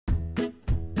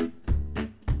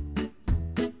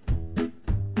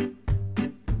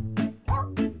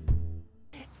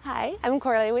Hi, I'm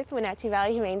Coralie with Wenatchee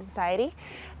Valley Humane Society,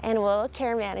 Animal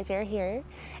Care Manager here.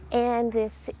 And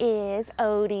this is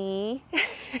Ode.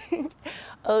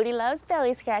 Ode loves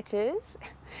belly scratches.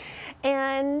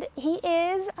 And he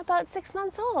is about 6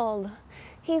 months old.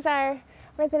 He's our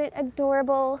resident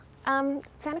adorable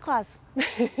Santa Claus.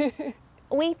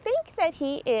 We think that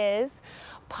he is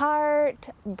part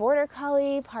Border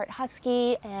Collie, part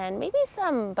Husky, and maybe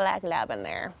some Black Lab in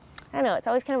there. I don't know, it's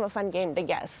always kind of a fun game to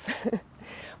guess.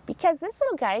 Because this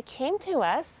little guy came to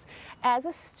us as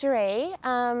a stray,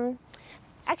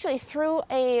 actually through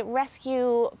a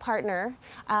rescue partner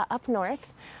up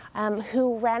north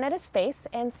who ran out of space,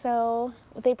 and so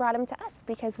they brought him to us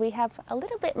because we have a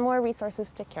little bit more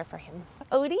resources to care for him.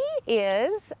 Ode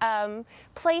is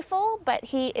playful, but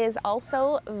he is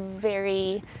also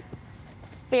very,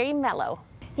 very mellow.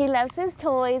 He loves his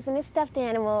toys and his stuffed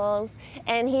animals,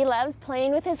 and he loves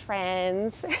playing with his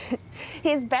friends.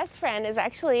 His best friend is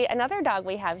actually another dog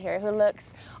we have here who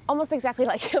looks almost exactly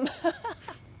like him.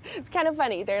 It's kind of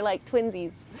funny, they're like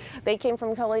twinsies. They came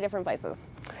from totally different places.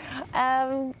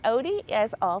 Ode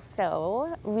is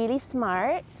also really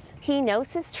smart. He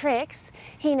knows his tricks.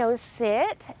 He knows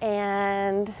sit,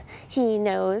 and he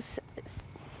knows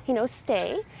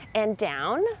stay and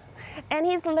down, and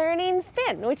he's learning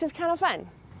spin, which is kind of fun.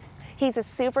 He's a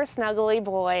super snuggly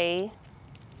boy,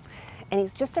 and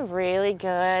he's just a really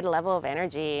good level of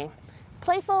energy.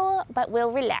 Playful, but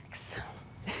will relax.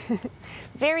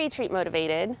 Very treat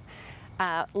motivated,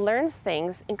 learns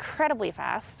things incredibly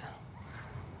fast,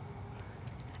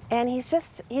 and he's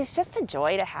just a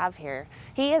joy to have here.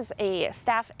 He is a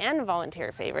staff and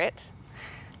volunteer favorite,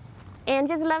 and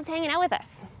just loves hanging out with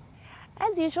us.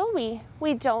 As usual,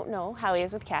 we don't know how he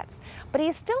is with cats, but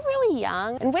he's still really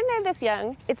young, and when they're this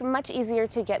young, it's much easier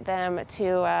to get them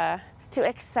to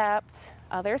accept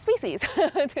other species,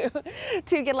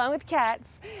 to get along with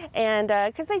cats, and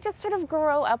because they just sort of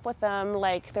grow up with them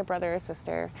like their brother or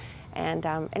sister, and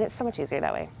it's so much easier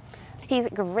that way. He's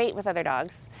great with other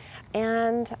dogs,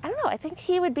 and I don't know, I think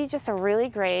he would be just a really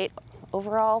great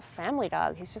overall family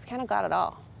dog. He's just kind of got it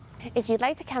all. If you'd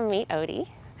like to come meet Ode,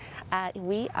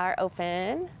 we are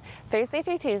open Thursday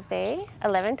through Tuesday,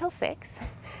 11 till 6,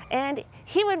 and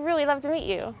he would really love to meet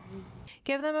you.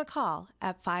 Give them a call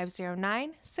at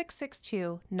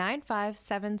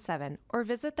 509-662-9577 or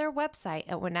visit their website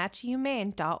at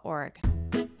wenatcheehumane.org.